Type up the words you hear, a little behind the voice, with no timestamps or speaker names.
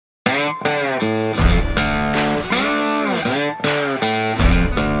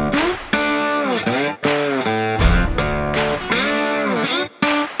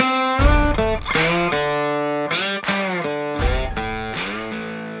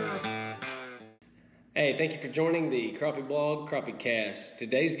Hey, thank you for joining the Crappie Blog Crappie Cast.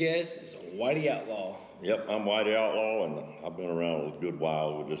 Today's guest is Whitey Outlaw. Yep, I'm Whitey Outlaw, and I've been around a good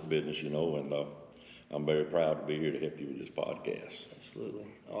while with this business, and I'm very proud to be here to help you with this podcast. Absolutely,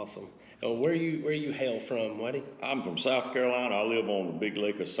 awesome. Where you hail from, Whitey? I'm from South Carolina. I live on the big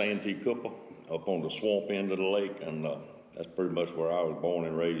lake of Santee Cooper, up on the swamp end of the lake, and that's pretty much where I was born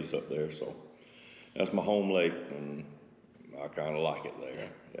and raised up there. So that's my home lake, and I kind of like it there.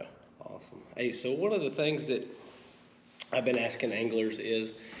 Yeah. Awesome. Hey, so one of the things that I've been asking anglers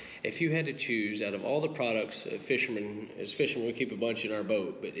is, if you had to choose out of all the products, fishermen we keep a bunch in our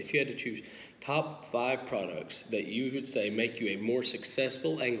boat, but if you had to choose top 5 products that you would say make you a more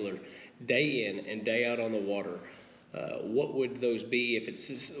successful angler day in and day out on the water, what would those be? If it's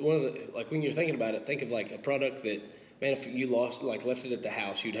just one of the, like when you're thinking about it, think of like a product that, man, if you left it at the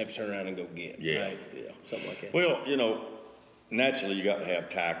house, you'd have to turn around and go get. Yeah, right? Yeah, something like that. Well, naturally, you got to have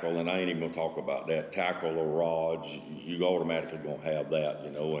tackle, and I ain't even gonna talk about that. Tackle or rods, you automatically gonna have that,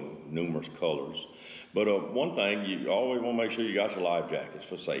 in numerous colors. But one thing, you always want to make sure you got your life jackets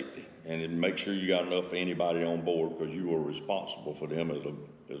for safety, and then make sure you got enough for anybody on board, because you are responsible for them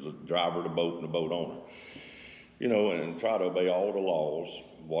as a driver of the boat and the boat owner. And try to obey all the laws,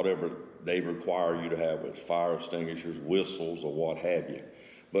 whatever they require you to have, with fire extinguishers, whistles, or what have you.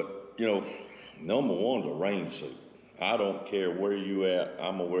 But number one's a rain suit. I don't care where you at.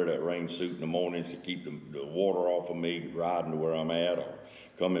 I'm gonna wear that rain suit in the mornings to keep the water off of me, riding to where I'm at or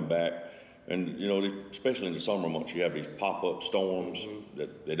coming back. And especially in the summer months, you have these pop-up storms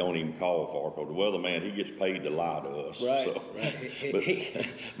that they don't even call for, because the weatherman, he gets paid to lie to us. Right. So, Right.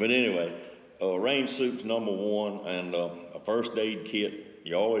 but anyway, rain suit's number one, and a first aid kit.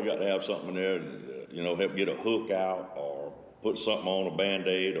 You always got to have something in there to, help get a hook out or put something on, a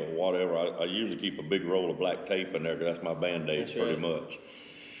Band-Aid or whatever. I usually keep a big roll of black tape in there, because that's my Band-Aids pretty much.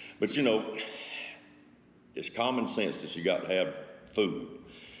 But it's common sense that you got to have food.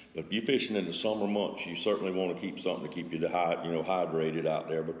 But if you're fishing in the summer months, you certainly want to keep something to keep you hydrated out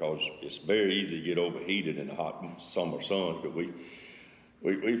there, because it's very easy to get overheated in the hot summer sun. But we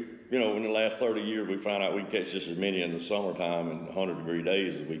in the last 30 years, we found out we can catch just as many in the summertime in 100-degree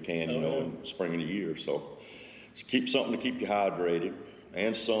days as we can, in the spring of the year. So keep something to keep you hydrated,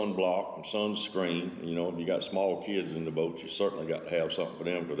 and sunblock and sunscreen. If you got small kids in the boat, you certainly got to have something for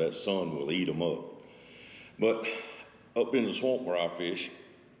them, because that sun will eat them up. But up in the swamp where I fish,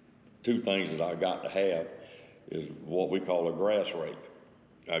 2 things that I got to have is what we call a grass rake.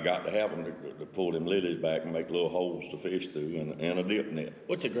 I got to have them to pull them lilies back and make little holes to fish through, and a dip net.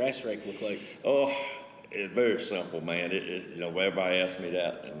 What's a grass rake look like? Oh, it's very simple, man. Everybody asks me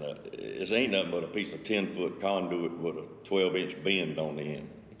that, and it ain't nothing but a piece of 10-foot conduit with a 12-inch bend on the end,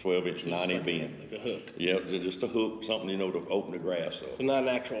 12-inch 90 bend. Like a hook. Yeah, just a hook, something to open the grass up. So not an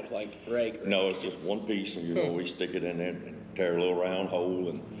actual rake. No, it's just one piece, and we stick it in there and tear a little round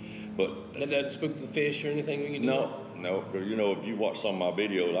hole, but that doesn't spook the fish or anything when you do No, but if you watch some of my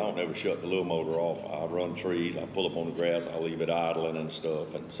videos, I don't ever shut the little motor off. I run trees, I pull up on the grass, I leave it idling and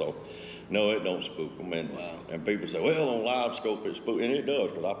stuff, and so, no, it don't spook them. And people say, well, on live scope it spooks, and it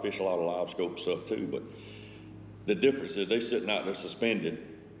does, because I fish a lot of live scope stuff too, but the difference is they sitting out there suspended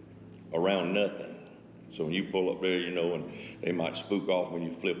around nothing. So when you pull up there, and they might spook off when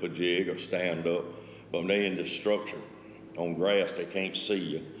you flip a jig or stand up, but when they in this structure on grass, they can't see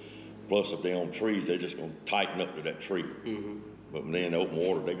you. Plus, if they're on trees, they're just going to tighten up to that tree. Mm-hmm. But when they're in the open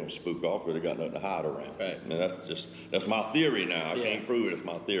water, they're going to spook off, because they got nothing to hide around. Right. And that's my theory now. I can't prove it. It's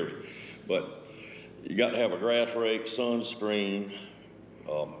my theory. But you got to have a grass rake, sunscreen,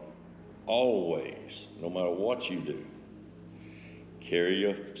 always, no matter what you do, carry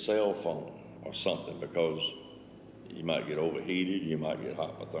your cell phone or something, because you might get overheated, you might get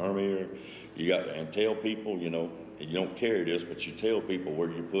hypothermia. You got to, and tell people, you don't carry this, but you tell people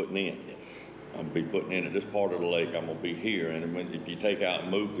where you're putting in. I'm gonna be putting in at this part of the lake, I'm gonna be here, and if you take out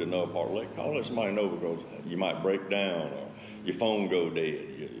and move to another part of the lake, call let somebody know, because you might break down, or your phone go dead,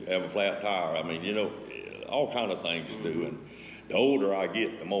 you have a flat tire. All kind of things to do. And the older I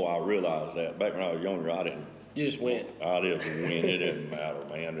get, the more I realize that. Back when I was younger, I didn't. You just went. I just went. It didn't matter,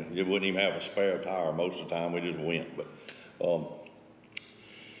 man. You wouldn't even have a spare tire most of the time. We just went. But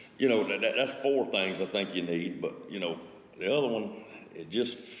that's 4 things I think you need. But the other one is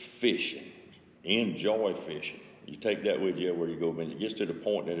just fishing. Enjoy fishing. You take that with you everywhere you go, man. It gets to the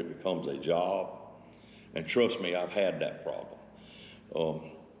point that it becomes a job. And trust me, I've had that problem.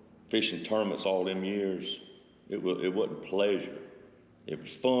 Fishing tournaments all them years, it wasn't pleasure. It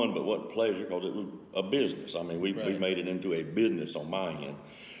was fun, but wasn't pleasure, because it was a business. We made it into a business on my end.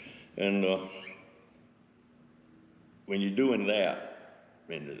 And when you're doing that,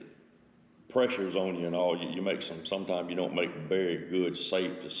 and pressures on you and all, you make sometimes you don't make very good,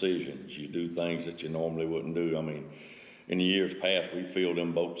 safe decisions. You do things that you normally wouldn't do. I mean, in the years past, we filled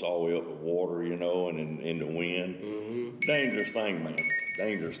them boats all the way up with water, you know, and in the wind. Mm-hmm. Dangerous thing, man.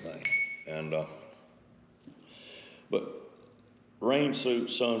 Dangerous thing. And, but rain suit,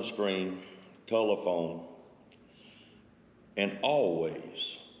 sunscreen, telephone, and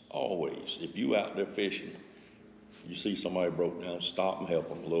always, if you out there fishing, you see somebody broke down, stop and help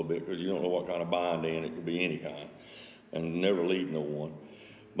them a little bit, because you don't know what kind of bind they're in. It could be any kind, and never leave no one.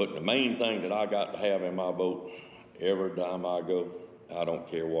 But the main thing that I got to have in my boat every time I go, I don't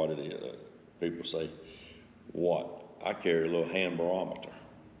care what it is. People say, what? I carry a little hand barometer.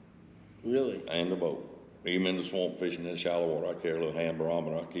 Really? In the boat. Even in the swamp fishing in shallow water, I carry a little hand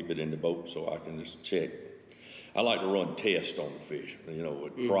barometer. I keep it in the boat so I can just check. I like to run tests on the fish, you know,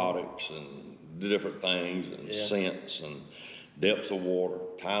 with products and the different things and scents and depths of water,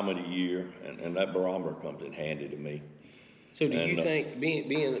 time of the year, and that barometer comes in handy to me. So do you think,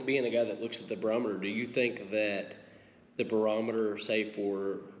 being a guy that looks at the barometer, do you think that the barometer, say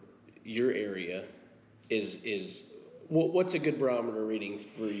for your area, is what's a good barometer reading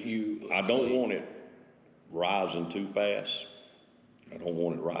for you? I don't want it rising too fast. I don't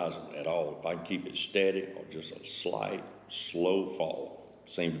want it rising at all. If I can keep it steady or just a slight, slow fall,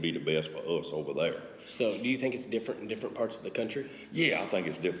 seems to be the best for us over there. So do you think it's different in different parts of the country? Yeah, I think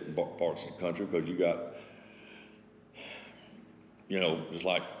it's different parts of the country, because you got, you know, just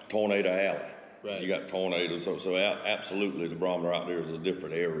like Tornado Alley. Right. You got tornadoes, so absolutely the barometer out there is a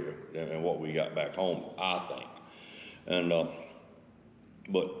different area than what we got back home, I think. And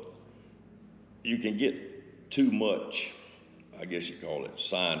but you can get too much, I guess you call it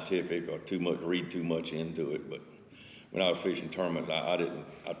scientific, or read too much into it. But when I was fishing tournaments,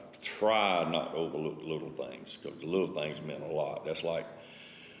 I tried not to overlook the little things, because the little things meant a lot. That's like,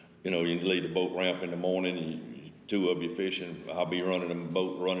 you know, you leave the boat ramp in the morning, two of you fishing, I'll be running the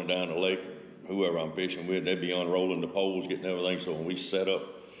boat, running down the lake, whoever I'm fishing with, they'd be unrolling the poles, getting everything. So when we set up,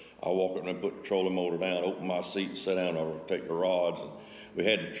 I'll walk up and put the trolling motor down, open my seat and sit down, or take the rods. And we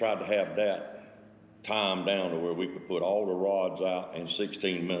had to try to have that time down to where we could put all the rods out in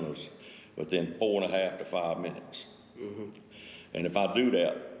 16 minutes within 4.5 to 5 minutes. Mm-hmm. And if I do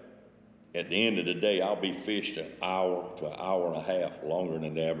that, at the end of the day, I'll be fished an hour to an hour and a half longer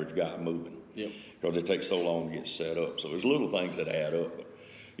than the average guy moving. Yep. Because it takes so long to get set up. So there's little things that add up. But,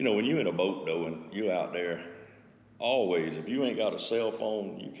 you know, when you're in a boat, though, and you're out there, always, if you ain't got a cell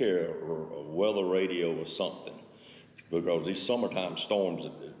phone, you carry a weather radio or something. Because these summertime storms,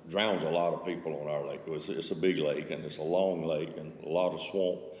 it drowns a lot of people on our lake. It's a big lake, and it's a long lake, and a lot of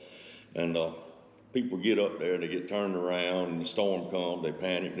swamp. And people get up there, they get turned around, and the storm comes, they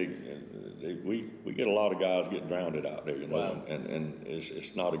panic. We get a lot of guys get drowned out there, you know, wow. and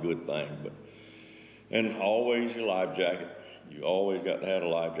it's not a good thing. And always your life jacket. You always got to have a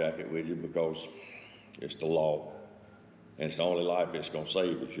life jacket with you, because it's the law. And it's the only life it's going to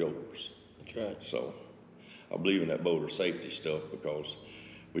save is yours. That's right. So I believe in that boater safety stuff, because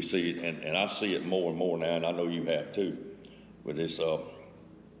we see it, and I see it more and more now, and I know you have too, with this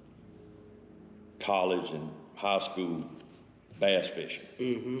college and high school bass fishing.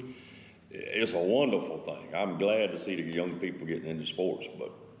 Mm-hmm. It's a wonderful thing. I'm glad to see the young people getting into sports,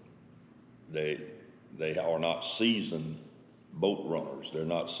 but they are not seasoned boat runners. They're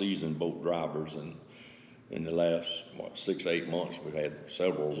not seasoned boat drivers, and in the last 6 8 months we've had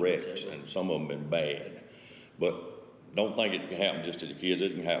several wrecks, and some of them been bad. But don't think it can happen just to the kids.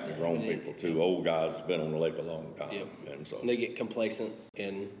 It can happen to grown people too. Old guys that's been on the lake a long time. Yep. And so they get complacent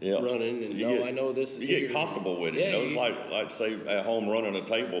and running, and I know this is you get comfortable with it. Yeah, you know, it's like say at home running a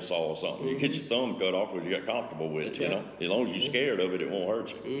table saw or something. Mm-hmm. You get your thumb cut off because you got comfortable with it. Right. You know, as long as you're scared of it, it won't hurt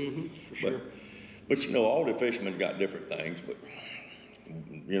you. Mm-hmm. For sure. But you know, all the fishermen got different things. But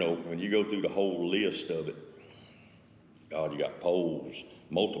you know, when you go through the whole list of it, God, you got poles,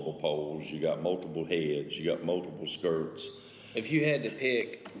 multiple poles, you got multiple heads, you got multiple skirts. If you had to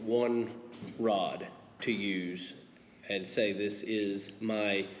pick one rod to use and say this is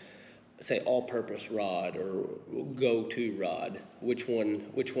my, say, all-purpose rod or go-to rod, which one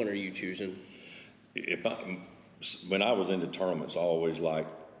are you choosing? When I was in the tournaments, I always liked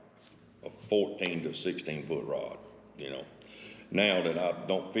a 14 to 16 foot rod, you know. Now that I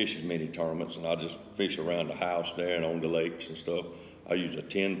don't fish as many tournaments and I just fish around the house there and on the lakes and stuff, I use a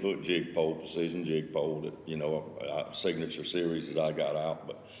 10-foot jig pole, precision jig pole that, you know, a signature series that I got out.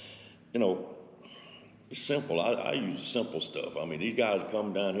 But, you know, it's simple. I use simple stuff. I mean, these guys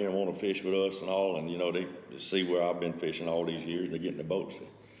come down here and want to fish with us and all, and, you know, they see where I've been fishing all these years, and they get in the boat and say,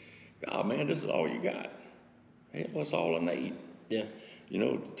 God, man, this is all you got. Hell, that's all I need. Yeah. you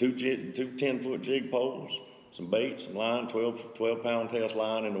know, two 10-foot jig poles, some bait, some line, 12-pound test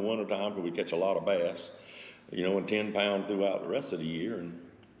line in the wintertime because we catch a lot of bass, you know, and 10-pound throughout the rest of the year.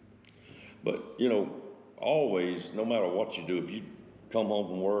 But, you know, always, no matter what you do, if you come home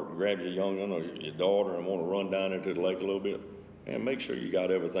from work and grab your young one or your daughter and want to run down into the lake a little bit, and make sure you got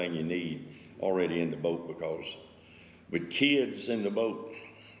everything you need already in the boat, because with kids in the boat,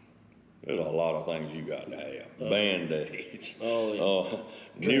 there's a lot of things you got to have. Band-aids. Neosporin.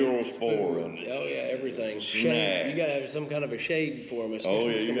 Oh yeah, everything. Snacks. Shade. You gotta have some kind of a shade for them,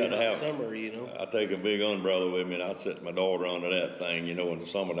 especially you got to have summer, you know. I take a big umbrella with me and I set my daughter under that thing, you know, in the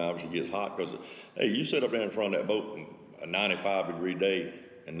summertime she gets hot, because, hey, you sit up there in front of that boat in a 95-degree day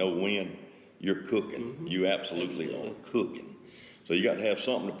and no wind, you're cooking. You absolutely are cooking. So you got to have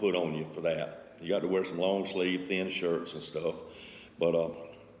something to put on you for that. You got to wear some long sleeve, thin shirts and stuff. But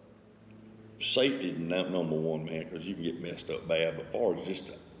safety is number one, man, because you can get messed up bad. But as far as just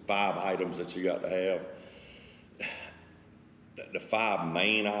the 5 items that you got to have, the 5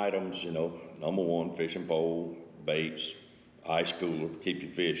 main items, you know, number one, fishing pole, baits, ice cooler, keep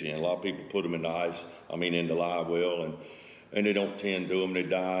your fish in. A lot of people put them in the live well, and they don't tend to them. They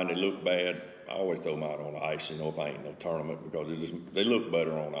die and they look bad. I always throw them out on the ice, you know, if I ain't no tournament, because they look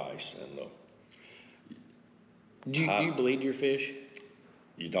better on ice. And do you bleed your fish?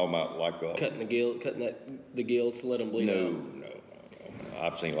 You talking about like cutting the gills to let them bleed out? No.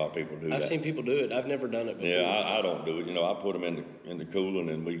 I've seen a lot of people do that. I've seen people do it. I've never done it before. Yeah, I don't do it. You know, I put them in the cooler, and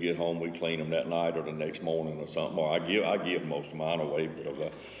then we get home, we clean them that night or the next morning or something. Or I give most of mine away,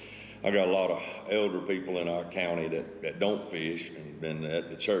 because I got a lot of elder people in our county that don't fish, and then at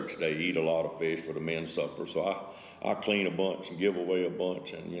the church they eat a lot of fish for the men's supper. So I clean a bunch and give away a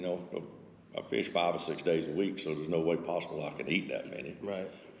bunch, and you know, I fish 5 or 6 days a week, so there's no way possible I can eat that many. Right.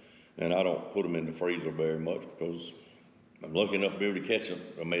 And I don't put them in the freezer very much, because I'm lucky enough to be able to catch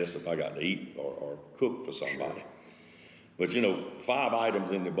a mess if I got to eat or cook for somebody. Sure. But you know, 5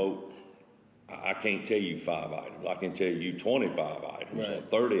 items in the boat, I can't tell you 5 items. I can tell you 25 items or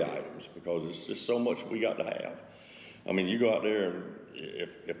 30 items, because it's just so much we got to have. I mean, you go out there, and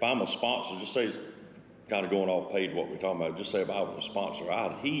if I'm a sponsor, just say, kind of going off page what we're talking about, just say if I was a sponsor,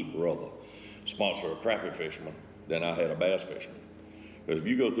 I'd rather sponsor a crappie fisherman than I had a bass fisherman. Because if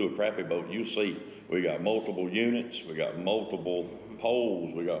you go through a crappie boat, you'll see we got multiple units, we got multiple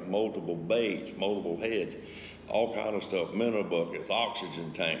poles, we got multiple baits, multiple heads, all kind of stuff, minnow buckets,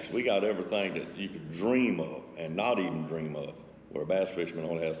 oxygen tanks. We got everything that you could dream of and not even dream of, where a bass fisherman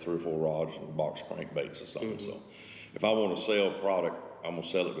only has 3 or 4 rods and box crankbaits or something. So if I want to sell product, I'm going to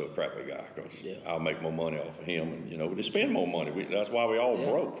sell it to a crappie guy, because I'll make more money off of him, and, you know, we spend more money. That's why we all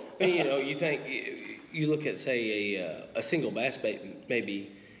broke. And, you know, you look at, say, a single bass bait,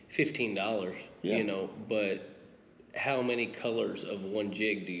 maybe $15, you know, but how many colors of one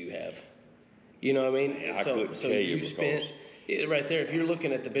jig do you have? You know what I mean? Man, I couldn't tell you, because right there, if you're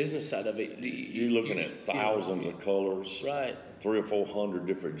looking at the business side of it, you're looking at thousands of colors, right? 300 or 400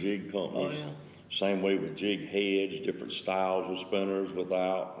 different jig companies. Oh, yeah. Same way with jig heads, different styles with spinners,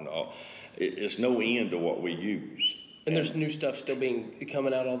 without. And all. It's no end to what we use. And there's new stuff still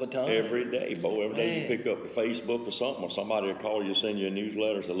coming out all the time. Every day, Bo. Every day you pick up the Facebook or something, or somebody will call you, send you a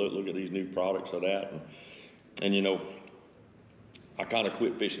newsletter, say, look at these new products or that. And you know, I kind of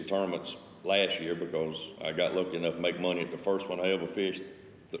quit fishing tournaments last year, because I got lucky enough to make money at the first one I ever fished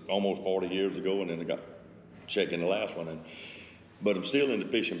almost 40 years ago, and then I got checking the last one. But I'm still in the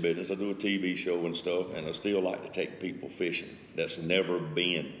fishing business. I do a TV show and stuff, and I still like to take people fishing that's never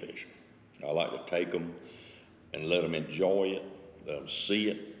been fishing. I like to take them and let them enjoy it, let them see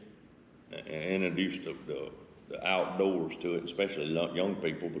it, and introduce the outdoors to it, especially young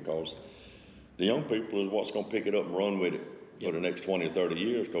people, because the young people is what's going to pick it up and run with it for the next 20 or 30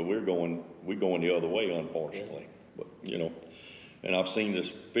 years, because we're going the other way, unfortunately. But, you know, and I've seen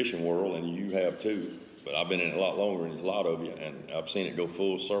this fishing world, and you have too, but I've been in it a lot longer than a lot of you, and I've seen it go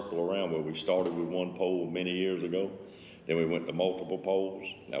full circle around, where we started with one pole many years ago, then we went to multiple poles,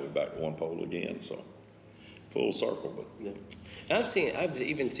 now we're back to one pole again, so full circle. But I've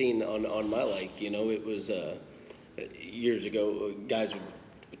even seen on my lake, you know, it was years ago, guys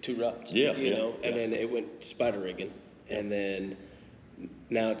with 2 rods, you know, and then it went spider rigging, and then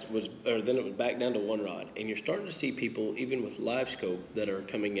now it was back down to 1 rod, and you're starting to see people even with live scope that are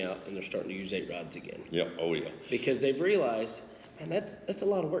coming out, and they're starting to use 8 rods again. Yep. Oh yeah. Because they've realized, and that's a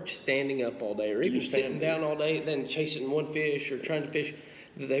lot of work, standing up all day, or even sitting down all day, then chasing one fish or trying to fish.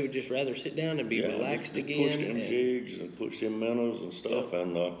 They would just rather sit down and be relaxed again. Push them jigs and push them minnows and stuff,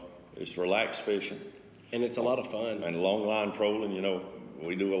 and it's relaxed fishing. And it's a lot of fun. And long line trolling, you know,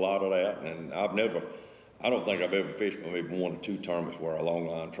 we do a lot of that, and I don't think I've ever fished maybe 1 or 2 tournaments where I long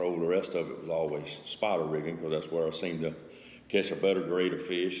line trolled. The rest of it was always spider rigging, because that's where I seem to catch a better grade of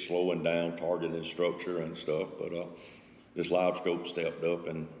fish, slowing down, targeting structure and stuff. But this live scope stepped up,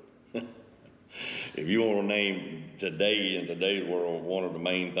 and if you want to name today, in today's world, one of the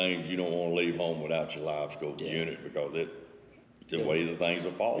main things, you don't want to leave home without your live scope unit, because it's the way the things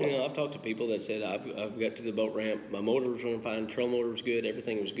are falling. You know, I've talked to people that said, I've got to the boat ramp, my motor was running fine, trail motor was good,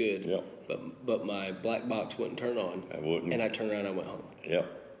 everything was good. Yep. But my black box wouldn't turn on. I wouldn't. And I turned around and I went home. Yep.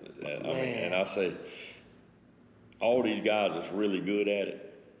 I mean, and I say, all these guys that's really good at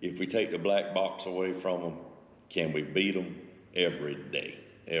it, if we take the black box away from them, can we beat them? Every day.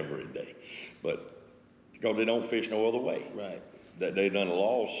 Every day. But because they don't fish no other way. Right. That they done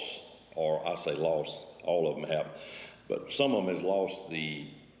lost, or I say lost, all of them have, but some of them has lost the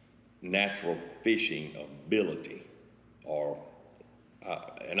natural fishing ability, or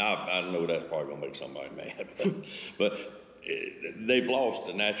and I know that's probably gonna make somebody mad, but they've lost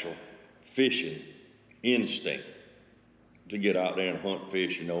the natural fishing instinct to get out there and hunt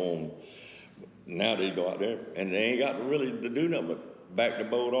fish, you know. Now they go out there and they ain't got to do nothing but back the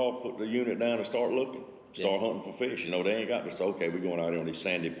boat off, put the unit down, and start looking, start hunting for fish. You know, they ain't got to say, okay, we're going out there on these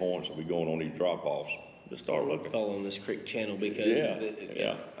sandy points, or we're going on these drop-offs. Just start looking. Following this creek channel, because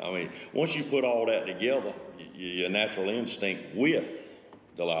yeah. I mean, once you put all that together, your natural instinct with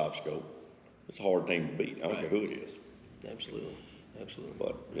the live scope, it's a hard thing to beat. I don't care who it is. Absolutely.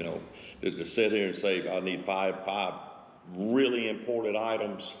 But you know, to sit here and say I need five really important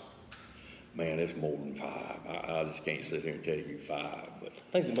items, man, it's more than 5. I just can't sit here and tell you 5. But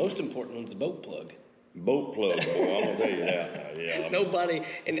I think the most important one's the boat plug. Boat plug, boy, I'm gonna tell you that. Yeah. Nobody,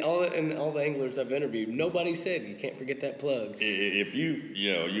 and all the anglers I've interviewed, nobody said you can't forget that plug. If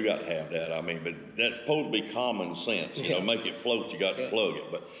you got to have that. I mean, but that's supposed to be common sense. You know, make it float. You got to plug it.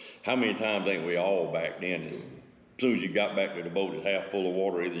 But how many times ain't we all back then? As soon as you got back to the boat, it's half full of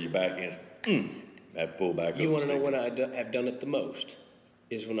water. Either you back in, that pull back. You want to know when I have done it the most?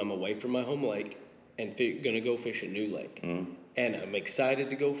 Is when I'm away from my home lake and gonna go fish a new lake. Mm-hmm. And I'm excited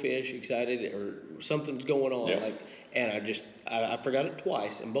to go fish, or something's going on. Like, and I forgot it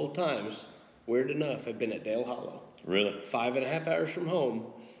twice, and both times, weird enough, I've been at Dale Hollow. Really? 5.5 hours from home,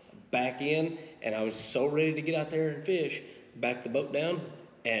 back in, and I was so ready to get out there and fish, backed the boat down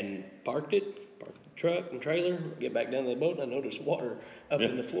and parked the truck and trailer, get back down to the boat, and I noticed water up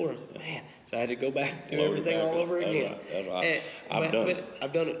in the floor. I was like, man, so I had to go back, do everything all over again. That's right. But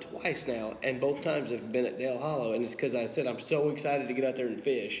I've done it twice now, and both times I've been at Dale Hollow, and it's because I said I'm so excited to get out there and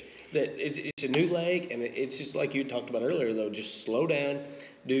fish that it's a new lake, and it's just like you talked about earlier, though. Just slow down,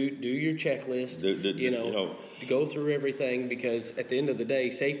 do your checklist, go through everything, because at the end of the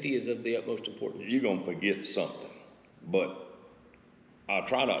day, safety is of the utmost importance. You're gonna forget something, but I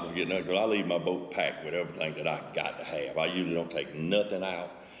try not to forget nothing, because I leave my boat packed with everything that I got to have. I usually don't take nothing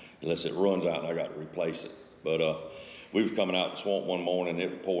out unless it runs out and I got to replace it. But we was coming out the swamp one morning, it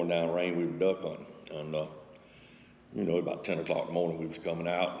was pouring down rain, we were duck hunting. And, about 10 o'clock in the morning we was coming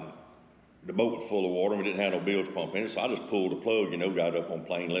out, and the boat was full of water, and we didn't have no bilge pump in it, so I just pulled the plug, got up on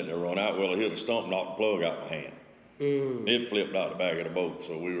plane, letting it run out. Well, I hit a stump, knocked the plug out my hand. It flipped out the back of the boat,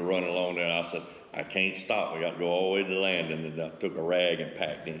 so we were running along there, and I said, I can't stop. We got to go all the way to the landing, and I took a rag and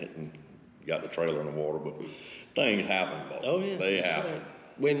packed in it and got the trailer in the water. But things happen, Bob. Oh yeah, they happen. Right.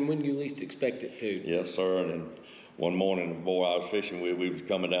 When you least expect it to. Yes, sir. And then one morning, the boy I was fishing with, we was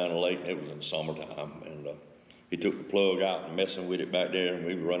coming down the lake, and it was in summertime, and he took the plug out and messing with it back there, and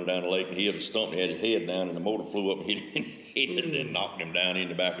we were running down the lake, and he hit a stump, and he had his head down, and the motor flew up and hit him in the head and knocked him down in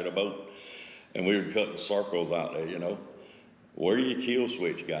the back of the boat. And we were cutting circles out there, Where are your kill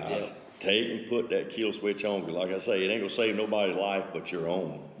switch, guys? Yep. Take and put that kill switch on, because like I say, it ain't gonna save nobody's life but your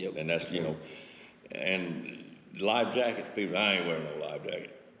own. Yep. And that's, and life jackets, people, I ain't wearing no life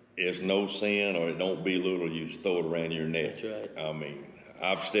jacket. It's no sin, or it don't belittle you, just throw it around your neck. That's right. I mean,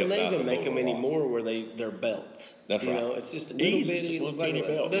 I've stepped and they out even the make them boat anymore where they're belts. That's right. It's just a little bitty, just it teeny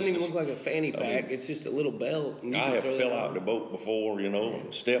belt. doesn't even look like a fanny pack. It's just a little belt. I have fell out the boat before,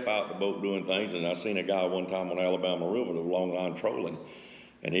 step out the boat doing things, and I seen a guy one time on Alabama River, the long line trolling,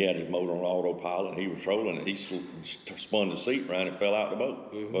 and he had his motor on autopilot, and he was trolling, and he spun the seat around and fell out the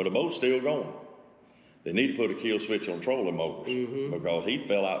boat. Mm-hmm. But the boat's still going. They need to put a kill switch on trolling motors, because he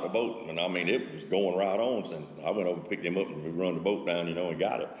fell out the boat, and I mean, it was going right on, and I went over, picked him up, and we run the boat down, and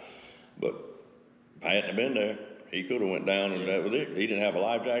got it. But if I hadn't been there, he could have went down, and that was it. He didn't have a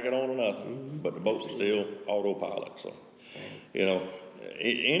life jacket on or nothing, but the boat was still autopilot. So,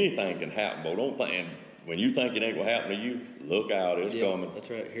 anything can happen, but don't think, and when you think it ain't gonna happen to you, look out, it's coming. That's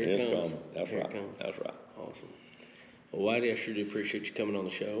right, It's coming. That's Here right. it comes. That's right. Awesome. Well, Whitey, I sure do appreciate you coming on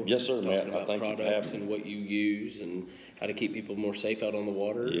the show. Yes, sir, Matt. Talking I about thank you for products having and me. what you use and how to keep people more safe out on the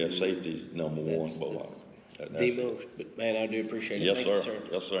water. Yeah, and safety's number one. that's That's the it. most. But man, I do appreciate it. Yes, Thank sir. you, sir.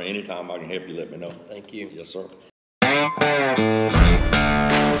 Yes, sir. Anytime I can help you, let me know. Thank you. Yes, sir.